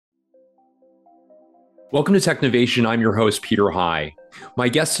Welcome to Technovation. I'm your host, Peter High. My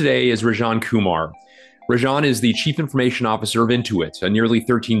guest today is Rajan Kumar. Rajan is the Chief Information Officer of Intuit, a nearly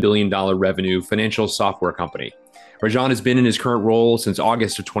 $13 billion revenue financial software company. Rajan has been in his current role since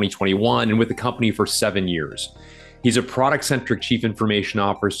August of 2021 and with the company for 7 years. He's a product-centric Chief Information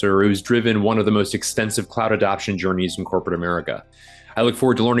Officer who's driven one of the most extensive cloud adoption journeys in corporate America. I look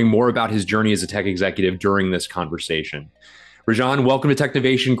forward to learning more about his journey as a tech executive during this conversation. Rajan, welcome to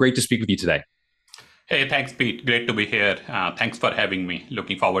Technovation. Great to speak with you today. Hey, thanks, Pete. Great to be here. Thanks for having me.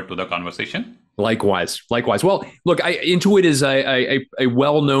 Looking forward to the conversation. Likewise. Well, look, Intuit is a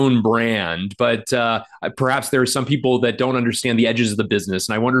well-known brand, but perhaps there are some people that don't understand the edges of the business.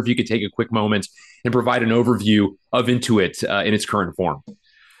 And I wonder if you could take a quick moment and provide an overview of Intuit in its current form.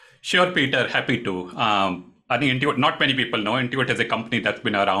 Sure, Peter. Happy to. I think Intuit, not many people know, Intuit is a company that's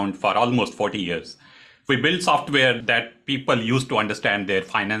been around for almost 40 years. We build software that people use to understand their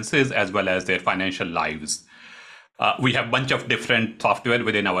finances as well as their financial lives. We have a bunch of different software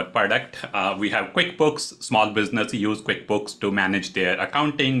within our product. We have QuickBooks. Small business use QuickBooks to manage their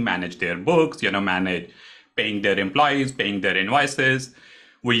accounting, manage their books, manage paying their employees, paying their invoices.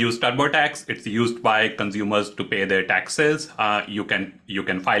 We use TurboTax. It's used by consumers to pay their taxes. You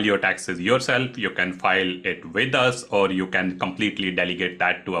can file your taxes yourself. You can file it with us, or you can completely delegate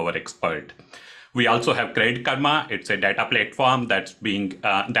that to our expert. We also have Credit Karma. It's a data platform that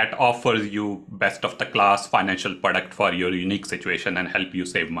offers you best of the class financial product for your unique situation and help you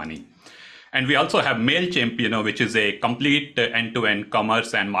save money. And we also have MailChimp, which is a complete end-to-end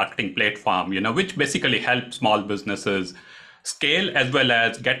commerce and marketing platform, which basically helps small businesses scale as well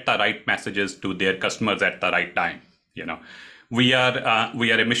as get the right messages to their customers at the right time. We are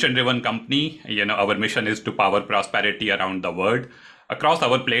a mission-driven company. Our mission is to power prosperity around the world. Across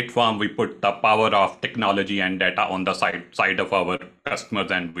our platform, we put the power of technology and data on the side of our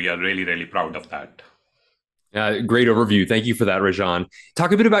customers, and we are really, really proud of that. Great overview. Thank you for that, Rajan.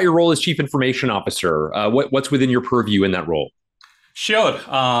 Talk a bit about your role as Chief Information Officer. What's within your purview in that role? Sure.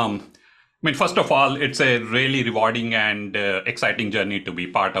 First of all, it's a really rewarding and exciting journey to be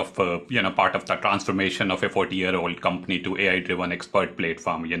part of the transformation of a 40-year-old company to AI-driven expert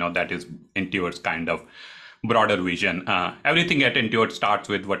platform. That is Intuit's kind of broader vision. Everything at Intuit starts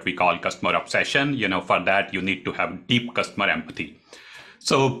with what we call customer obsession. For that, you need to have deep customer empathy.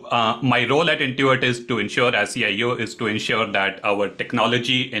 So my role at Intuit is to ensure, as CIO, is to ensure that our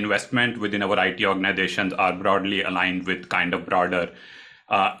technology investment within our IT organizations are broadly aligned with kind of broader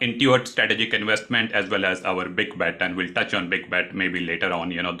Intuit strategic investment as well as our big bet. And we'll touch on big bet maybe later on.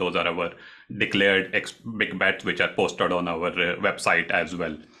 Those are our declared big bets, which are posted on our website as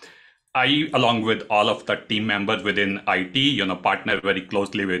well. I, along with all of the team members within IT, partner very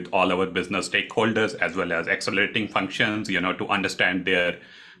closely with all our business stakeholders as well as accelerating functions, to understand their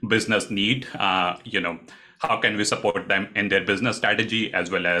business need. How can we support them in their business strategy as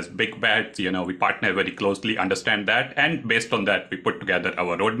well as big bets? We partner very closely, understand that. And based on that, we put together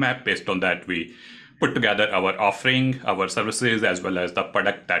our roadmap. Based on that, we put together our offering, our services, as well as the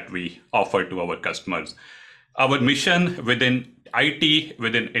product that we offer to our customers. Our mission within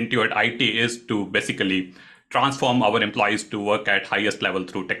Intuit IT is to basically transform our employees to work at highest level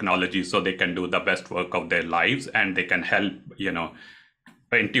through technology so they can do the best work of their lives and they can help,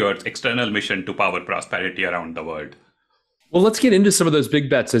 Intuit's external mission to power prosperity around the world. Well, let's get into some of those big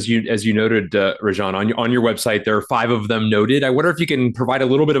bets, as you noted, Rajan. On your website, there are 5 of them noted. I wonder if you can provide a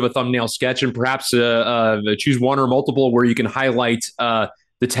little bit of a thumbnail sketch and perhaps choose one or multiple where you can highlight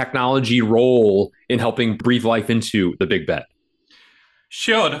the technology role in helping breathe life into the big bet.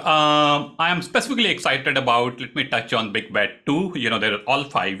 Sure. I am specifically excited about, let me touch on Big Bet 2. There are all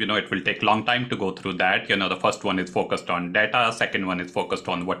 5, it will take a long time to go through that. The first one is focused on data. Second one is focused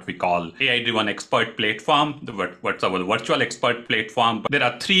on what we call AI-driven expert platform, what's our virtual expert platform. There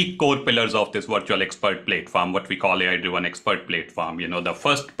are 3 core pillars of this virtual expert platform, what we call AI-driven expert platform. The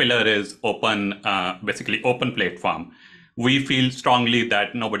first pillar is basically open platform. We feel strongly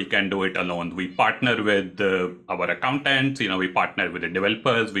that nobody can do it alone. We partner with our accountants, we partner with the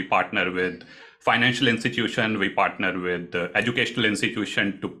developers, we partner with financial institution, we partner with the educational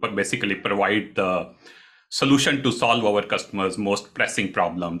institution to basically provide the solution to solve our customers' most pressing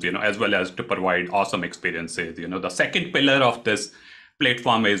problems, as well as to provide awesome experiences. The second pillar of this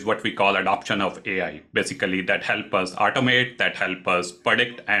platform is what we call adoption of AI, basically that help us automate, that help us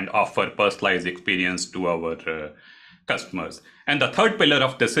predict and offer personalized experience to our customers. And the third pillar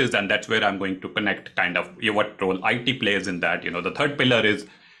of this is, and that's where I'm going to connect kind of what role IT plays in that. The third pillar is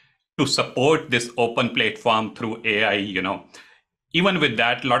to support this open platform through AI, even with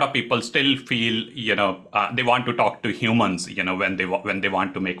that, a lot of people still feel, they want to talk to humans, when they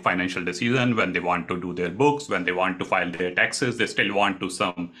want to make financial decisions, when they want to do their books, when they want to file their taxes, they still want to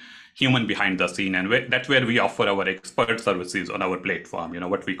some human behind the scene. And that's where we offer our expert services on our platform,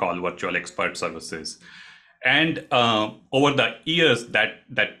 what we call virtual expert services. And over the years, that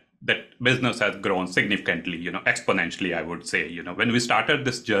business has grown significantly, exponentially, I would say. When we started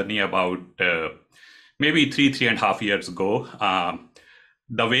this journey about maybe 3.5 years ago,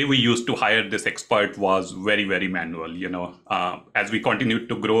 the way we used to hire this expert was very, very manual. As we continued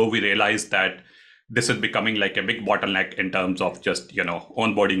to grow, we realized that this is becoming like a big bottleneck in terms of just,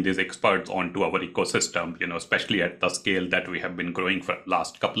 onboarding these experts onto our ecosystem, especially at the scale that we have been growing for the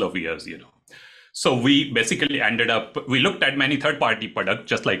last couple of years. So we basically we looked at many third-party products,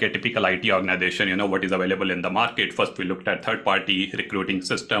 just like a typical IT organization, what is available in the market. First, we looked at third-party recruiting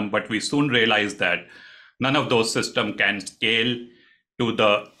system, but we soon realized that none of those systems can scale to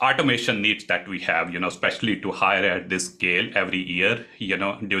the automation needs that we have, especially to hire at this scale every year,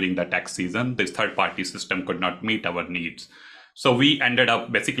 during the tax season. This third-party system could not meet our needs. So we ended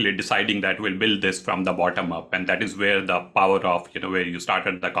up basically deciding that we'll build this from the bottom up. And that is where the power of, where you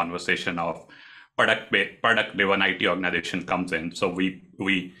started the conversation of product-driven IT organization comes in. So we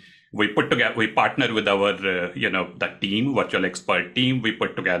partner with our, the team, virtual expert team. We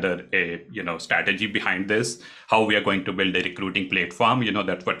put together a, strategy behind this, how we are going to build a recruiting platform.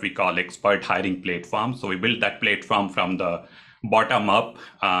 That's what we call expert hiring platform. So we built that platform from the bottom up.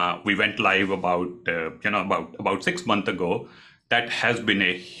 We went live about 6 months ago. That has been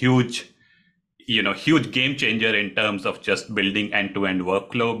a huge game changer in terms of just building end-to-end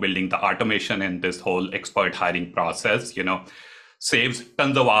workflow, building the automation in this whole expert hiring process, saves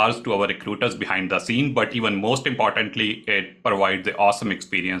tons of hours to our recruiters behind the scene. But even most importantly, it provides an awesome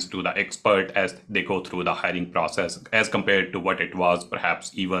experience to the expert as they go through the hiring process, as compared to what it was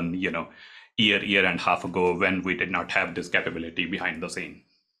perhaps even, year and a half ago when we did not have this capability behind the scene.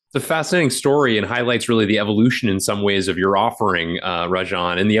 It's a fascinating story and highlights really the evolution in some ways of your offering,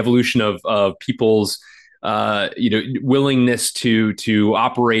 Rajan, and the evolution of people's willingness to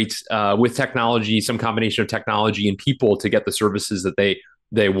operate with technology, some combination of technology and people to get the services that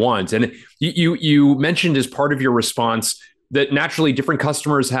they want. And you mentioned as part of your response that naturally different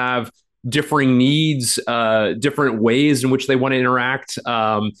customers have differing needs, different ways in which they want to interact.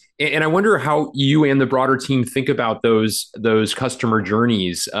 And I wonder how you and the broader team think about those customer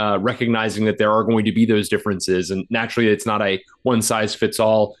journeys, recognizing that there are going to be those differences. And naturally, it's not a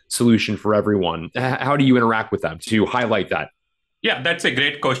one-size-fits-all solution for everyone. How do you interact with them to highlight that? Yeah, that's a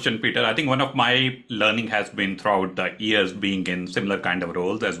great question, Peter. I think one of my learning has been throughout the years being in similar kind of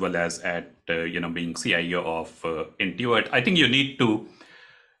roles, as well as at, being CIO of Intuit. I think you need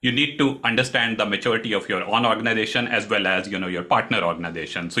to understand the maturity of your own organization as well as, your partner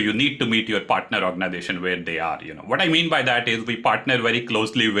organization. So you need to meet your partner organization where they are. What I mean by that is we partner very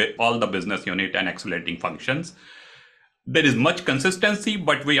closely with all the business unit and accelerating functions. There is much consistency,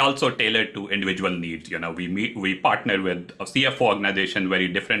 but we also tailor to individual needs. We partner with a CFO organization very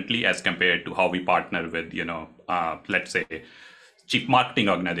differently as compared to how we partner with, let's say, chief marketing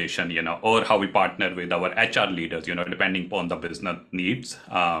organization, or how we partner with our HR leaders, depending upon the business needs.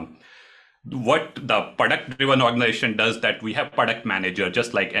 What the product-driven organization does, that we have product manager,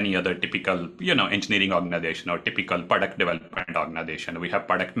 just like any other typical, engineering organization or typical product development organization. We have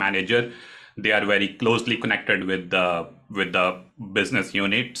product manager. They are very closely connected with the business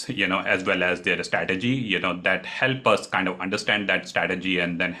units, as well as their strategy, that help us kind of understand that strategy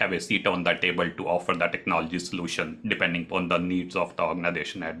and then have a seat on the table to offer the technology solution, depending upon the needs of the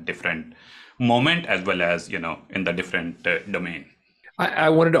organization at different moment, as well as, in the different domain. I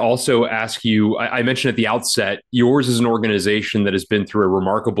wanted to also ask you, I mentioned at the outset, yours is an organization that has been through a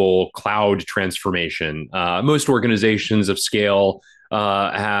remarkable cloud transformation. Most organizations of scale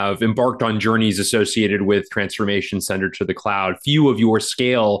have embarked on journeys associated with transformation centered to the cloud. Few of your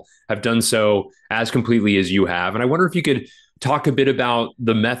scale have done so as completely as you have. And I wonder if you could talk a bit about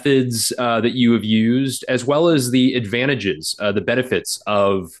the methods that you have used, as well as the advantages, the benefits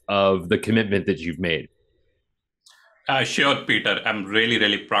of the commitment that you've made. Sure, Peter. I'm really,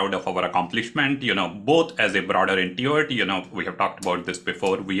 really proud of our accomplishment, both as a broader Intuit, we have talked about this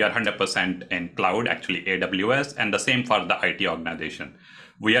before. We are 100% in cloud, actually AWS, and the same for the IT organization.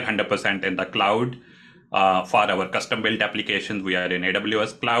 We are 100% in the cloud. For our custom built applications, we are in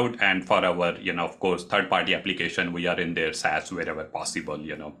AWS cloud. And for our, of course, third-party application, we are in their SaaS wherever possible,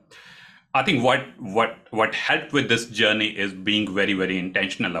 I think what helped with this journey is being very, very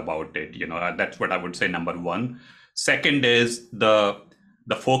intentional about it. That's what I would say, number one. Second is the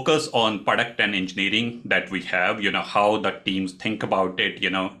the focus on product and engineering that we have, how the teams think about it,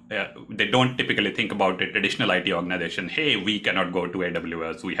 they don't typically think about a traditional IT organization. Hey, we cannot go to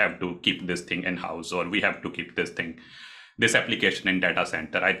AWS. We have to keep this thing in-house, or we have to keep this application in data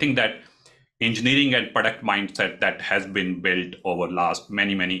center. I think that engineering and product mindset that has been built over last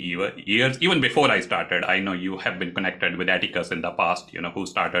many years, even before I started. I know you have been connected with Atticus in the past, who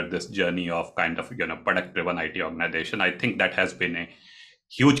started this journey of kind of, product driven IT organization. I think that has been a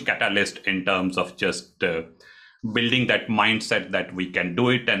huge catalyst in terms of just building that mindset that we can do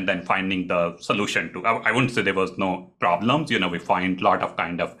it, and then finding the solution to. I wouldn't say there was no problems. We find a lot of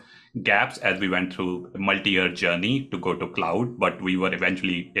kind of gaps as we went through a multi-year journey to go to cloud, but we were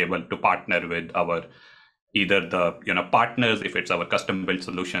eventually able to partner with our either the partners, if it's our custom built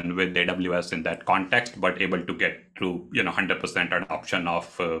solution with AWS in that context, but able to get through 100% adoption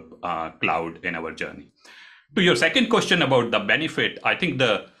of cloud in our journey. To your second question about the benefit, I think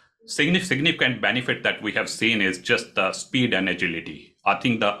the significant benefit that we have seen is just the speed and agility. I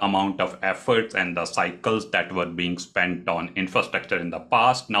think the amount of efforts and the cycles that were being spent on infrastructure in the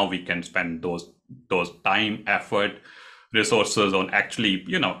past, now we can spend those time, effort, resources on actually,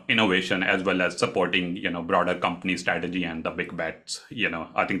 innovation, as well as supporting, broader company strategy and the big bets.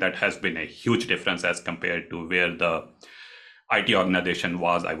 I think that has been a huge difference as compared to where the IT organization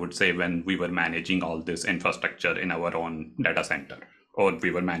was, I would say, when we were managing all this infrastructure in our own data center, or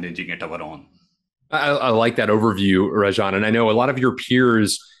we were managing it our own. I like that overview, Rajan. And I know a lot of your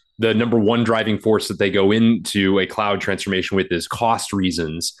peers, the number one driving force that they go into a cloud transformation with is cost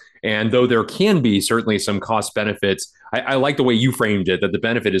reasons. And though there can be certainly some cost benefits, I like the way you framed it, that the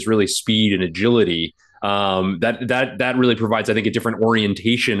benefit is really speed and agility. That really provides, I think, a different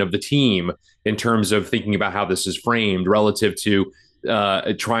orientation of the team in terms of thinking about how this is framed relative to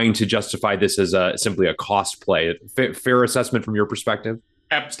trying to justify this as simply a cost play. Fair assessment from your perspective?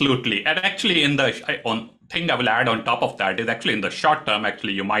 Absolutely. And actually, thing I will add on top of that is actually in the short term,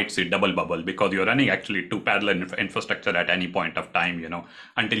 actually, you might see double bubble, because you're running actually two parallel infrastructure at any point of time,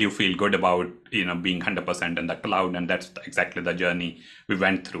 until you feel good about, being 100% in the cloud. And that's exactly the journey we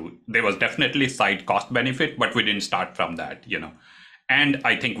went through. There was definitely side cost benefit, but we didn't start from that, And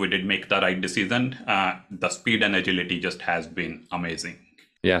I think we did make the right decision. The speed and agility just has been amazing.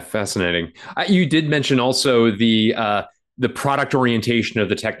 Yeah, fascinating. You did mention also the product orientation of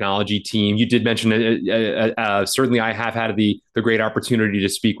the technology team. You did mention, certainly I have had the great opportunity to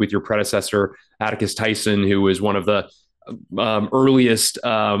speak with your predecessor, Atticus Tyson, who was one of the earliest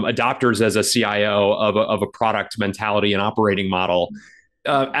adopters as a CIO of a product mentality and operating model.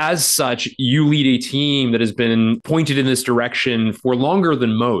 As such, you lead a team that has been pointed in this direction for longer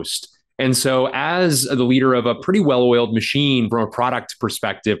than most. And so as the leader of a pretty well-oiled machine from a product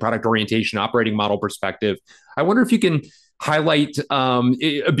perspective, product orientation, operating model perspective, I wonder if you can highlight,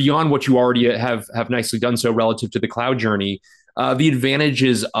 beyond what you already have nicely done so relative to the cloud journey, the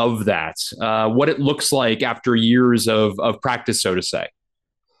advantages of that, what it looks like after years of practice, so to say.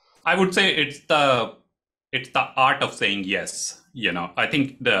 I would say it's the art of saying yes. I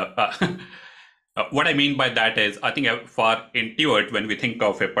think what I mean by that is, I think for Intuit, when we think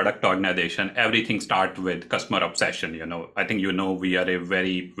of a product organization, everything starts with customer obsession. I think we are a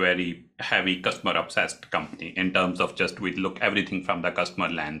very, very heavy customer obsessed company in terms of just we look everything from the customer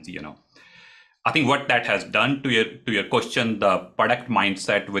lens. I think what that has done to your question, the product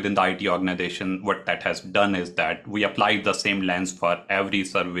mindset within the IT organization, what that has done is that we apply the same lens for every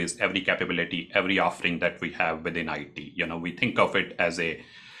service, every capability, every offering that we have within IT. We think of it as a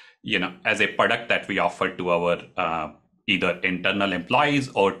product that we offer to our either internal employees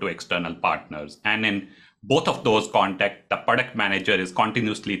or to external partners. And in both of those contexts, the product manager is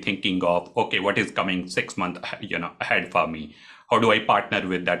continuously thinking of, okay, what is coming 6 months ahead for me? How do I partner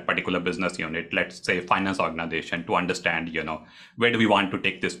with that particular business unit, let's say finance organization, to understand, where do we want to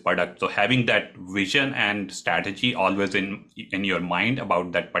take this product? So having that vision and strategy always in your mind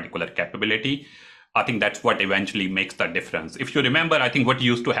about that particular capability, I think that's what eventually makes the difference. If you remember, I think what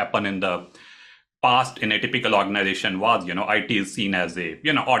used to happen in the past in a typical organization was, IT is seen as a,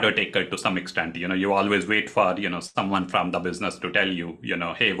 order taker to some extent. You always wait for, someone from the business to tell you,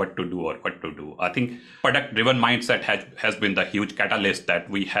 hey, what to do or what to do. I think product-driven mindset has been the huge catalyst that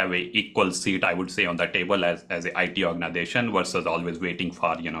we have a equal seat, I would say, on the table as a IT organization versus always waiting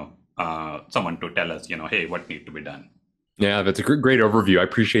for, someone to tell us, hey, what needs to be done. Yeah, that's a great overview. I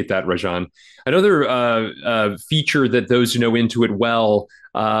appreciate that, Rajan. Another feature that those who know Intuit well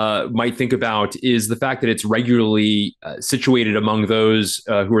might think about is the fact that it's regularly situated among those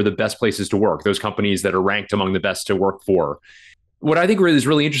who are the best places to work, those companies that are ranked among the best to work for. What I think is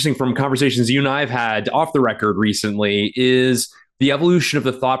really interesting from conversations you and I have had off the record recently is the evolution of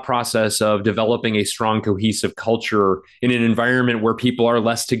the thought process of developing a strong, cohesive culture in an environment where people are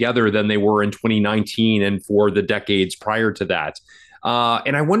less together than they were in 2019 and for the decades prior to that.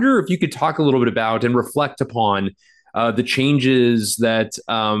 And I wonder if you could talk a little bit about and reflect upon the changes that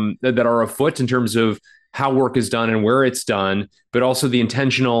are afoot in terms of how work is done and where it's done, but also the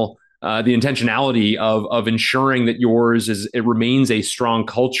intentionality of ensuring that it remains a strong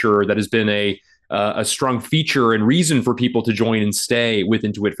culture that has been a strong feature and reason for people to join and stay with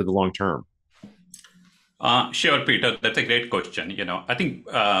Intuit for the long term. Sure, Peter. That's a great question. I think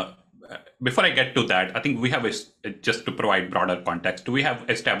before I get to that, I think we have just to provide broader context. We have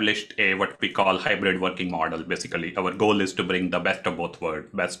established what we call hybrid working model. Basically, our goal is to bring the best of both worlds,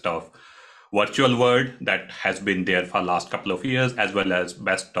 best of virtual world that has been there for the last couple of years, as well as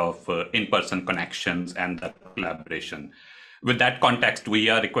best of in-person connections and the collaboration. With that context, we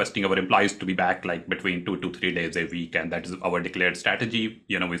are requesting our employees to be back like between 2 to 3 days a week, and that is our declared strategy.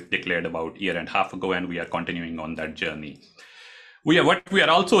 We declared about a year and a half ago, and we are continuing on that journey. What we are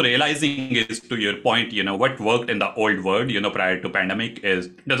also realizing is, to your point, what worked in the old world, prior to pandemic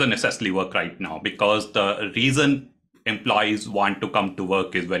doesn't necessarily work right now, because the reason employees want to come to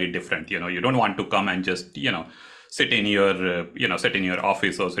work is very different. You don't want to come and just, sit in your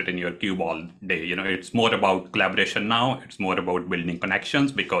office or sit in your cube all day. It's more about collaboration now. It's more about building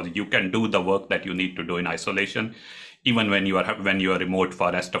connections, because you can do the work that you need to do in isolation, even when you are remote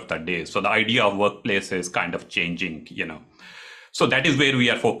for the rest of the day. So the idea of workplace is kind of changing, So that is where we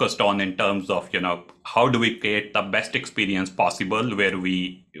are focused on in terms of, how do we create the best experience possible, where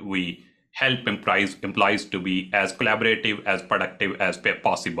we help employees to be as collaborative, as productive as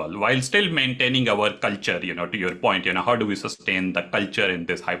possible, while still maintaining our culture. To your point, how do we sustain the culture in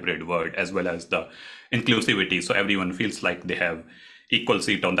this hybrid world, as well as the inclusivity, so everyone feels like they have equal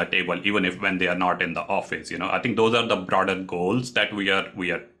seat on the table, even when they are not in the office. I think those are the broader goals that we are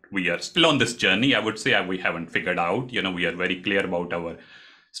still on this journey. I would say we haven't figured out. We are very clear about our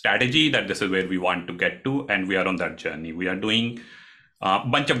strategy, that this is where we want to get to, and we are on that journey. We are doing a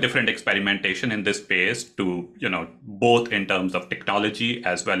bunch of different experimentation in this space to, both in terms of technology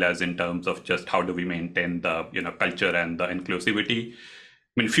as well as in terms of just how do we maintain the, culture and the inclusivity. I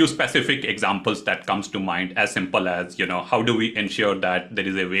mean, few specific examples that comes to mind, as simple as, how do we ensure that there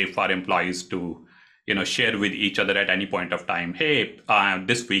is a way for employees to, share with each other at any point of time, hey,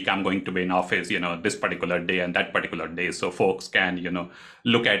 this week I'm going to be in office, this particular day and that particular day. So folks can,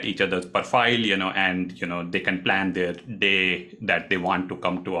 look at each other's profile, and, they can plan their day that they want to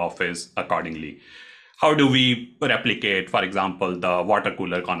come to office accordingly. How do we replicate, for example, the water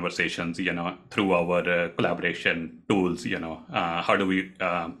cooler conversations, through our collaboration tools?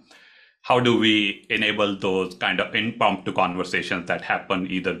 How do we enable those kind of impromptu conversations that happen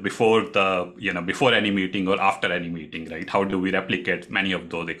either before any meeting or after any meeting, right? How do we replicate many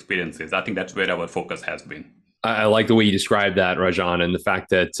of those experiences? I think that's where our focus has been. I like the way you described that, Rajan, and the fact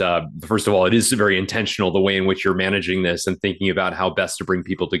that, first of all, it is very intentional, the way in which you're managing this and thinking about how best to bring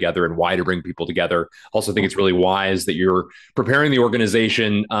people together and why to bring people together. Also think it's really wise that you're preparing the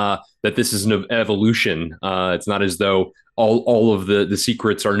organization that this is an evolution. It's not as though all of the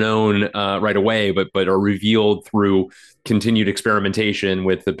secrets are known right away, but are revealed through continued experimentation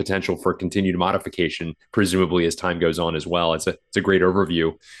with the potential for continued modification, presumably as time goes on as well. It's a great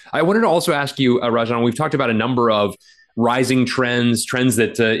overview. I wanted to also ask you, Rajan, we've talked about a number of rising trends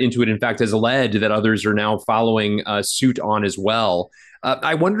that Intuit, in fact, has led that others are now following suit on as well.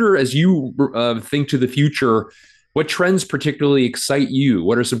 I wonder, as you think to the future, what trends particularly excite you?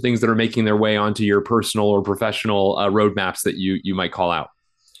 What are some things that are making their way onto your personal or professional roadmaps that you might call out?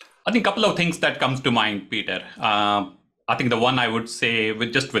 I think a couple of things that comes to mind, Peter. I think the one I would say,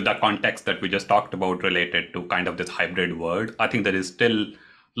 with the context that we just talked about related to kind of this hybrid world, I think there is still a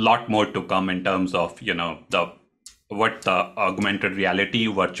lot more to come in terms of, what the augmented reality,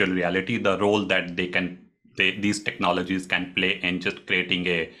 virtual reality, the role that these technologies can play in just creating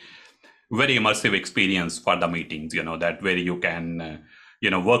a very immersive experience for the meetings, that where you can,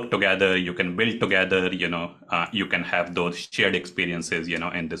 work together, you can build together, you can have those shared experiences,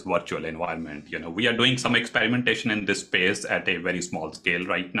 in this virtual environment. We are doing some experimentation in this space at a very small scale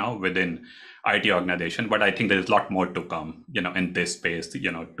right now within IT organization, but I think there's a lot more to come, in this space,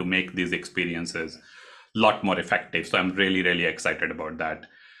 to make these experiences a lot more effective. So I'm really, really excited about that.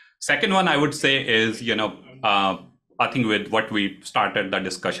 Second one I would say is, I think with what we started the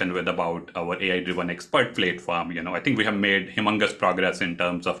discussion with about our AI-driven expert platform, I think we have made humongous progress in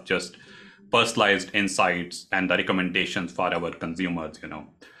terms of just personalized insights and the recommendations for our consumers.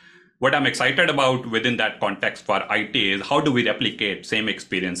 what I'm excited about within that context for IT is how do we replicate same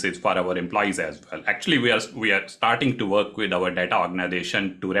experiences for our employees as well. Actually, we are starting to work with our data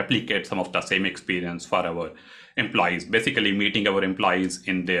organization to replicate some of the same experience for our employees, basically meeting our employees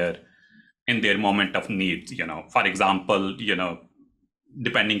in their moment of needs. For example,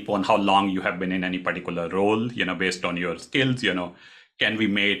 depending upon how long you have been in any particular role, based on your skills, can we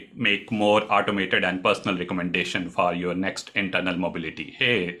make more automated and personal recommendation for your next internal mobility?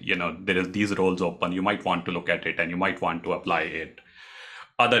 Hey, there is these roles open. You might want to look at it and you might want to apply it.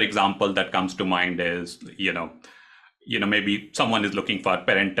 Other example that comes to mind is, maybe someone is looking for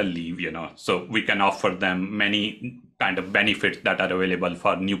parental leave, so we can offer them many kind of benefits that are available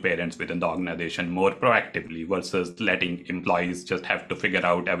for new parents within the organization more proactively versus letting employees just have to figure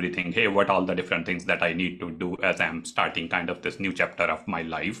out everything. Hey, what all the different things that I need to do as I'm starting kind of this new chapter of my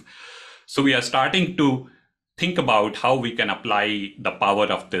life. So we are starting to think about how we can apply the power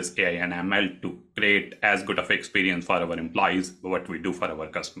of this AI and ML to create as good of experience for our employees, what we do for our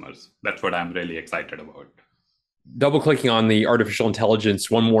customers. That's what I'm really excited about. Double clicking on the artificial intelligence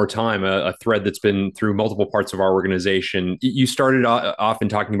one more time, a thread that's been through multiple parts of our organization. You started off in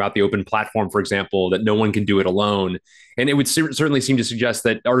talking about the open platform, for example, that no one can do it alone. And it would certainly seem to suggest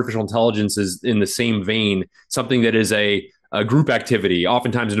that artificial intelligence is in the same vein, something that is a group activity,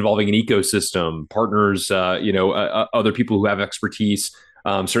 oftentimes involving an ecosystem, partners, other people who have expertise,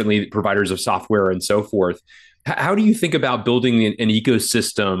 certainly providers of software and so forth. How do you think about building an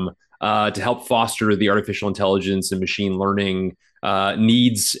ecosystem to help foster the artificial intelligence and machine learning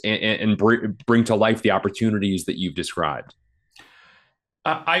needs and bring to life the opportunities that you've described?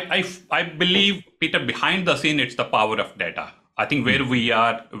 I believe, Peter, behind the scene, it's the power of data. I think where we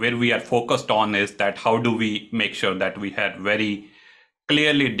are focused on is that how do we make sure that we have very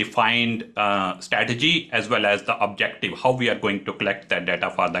clearly defined strategy as well as the objective, how we are going to collect that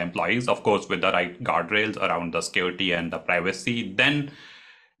data for the employees, of course, with the right guardrails around the security and the privacy. Then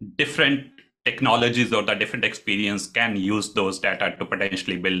different technologies or the different experience can use those data to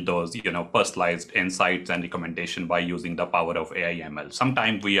potentially build those, personalized insights and recommendation by using the power of AI ML.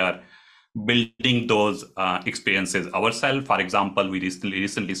 Sometimes we are building those experiences ourselves. For example, we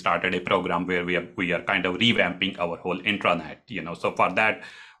recently started a program where we are kind of revamping our whole intranet. So for that,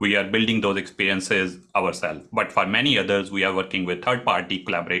 we are building those experiences ourselves. But for many others, we are working with third-party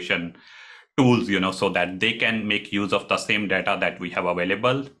collaboration tools, so that they can make use of the same data that we have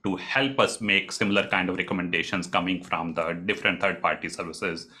available to help us make similar kind of recommendations coming from the different third-party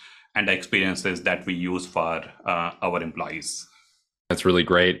services and the experiences that we use for our employees. That's really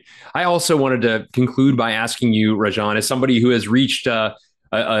great. I also wanted to conclude by asking you, Rajan, as somebody who has reached a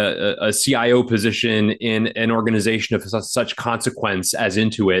CIO position in an organization of such consequence as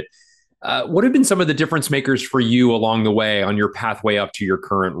Intuit, what have been some of the difference makers for you along the way on your pathway up to your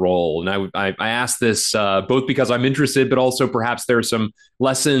current role? And I ask this both because I'm interested, but also perhaps there are some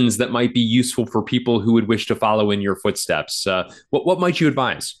lessons that might be useful for people who would wish to follow in your footsteps. What might you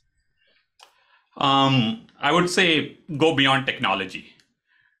advise? I would say go beyond technology.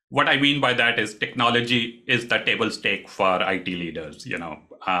 What I mean by that is technology is the table stake for IT leaders.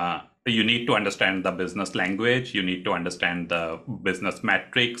 You need to understand the business language. You need to understand the business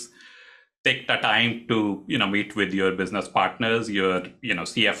metrics. Take the time to meet with your business partners, your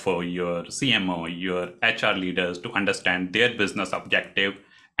CFO, your CMO, your HR leaders to understand their business objective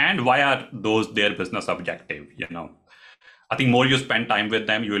and why are those their business objective. I think more you spend time with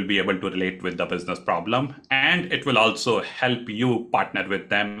them, you will be able to relate with the business problem, and it will also help you partner with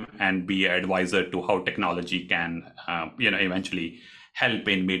them and be an advisor to how technology can eventually help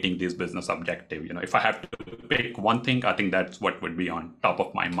in meeting these business objective. If I have to pick one thing, I think that's what would be on top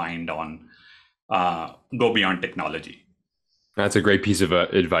of my mind on go beyond technology. That's a great piece of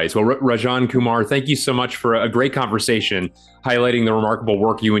advice. Well, Rajan Kumar, thank you so much for a great conversation, highlighting the remarkable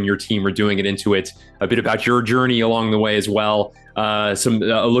work you and your team are doing at Intuit, a bit about your journey along the way as well, a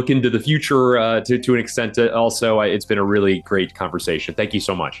look into the future to an extent also. It's been a really great conversation. Thank you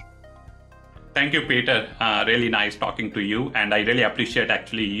so much. Thank you, Peter. Really nice talking to you. And I really appreciate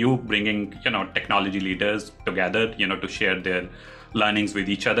actually you bringing, technology leaders together, to share their learnings with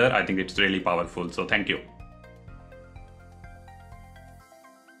each other. I think it's really powerful. So thank you.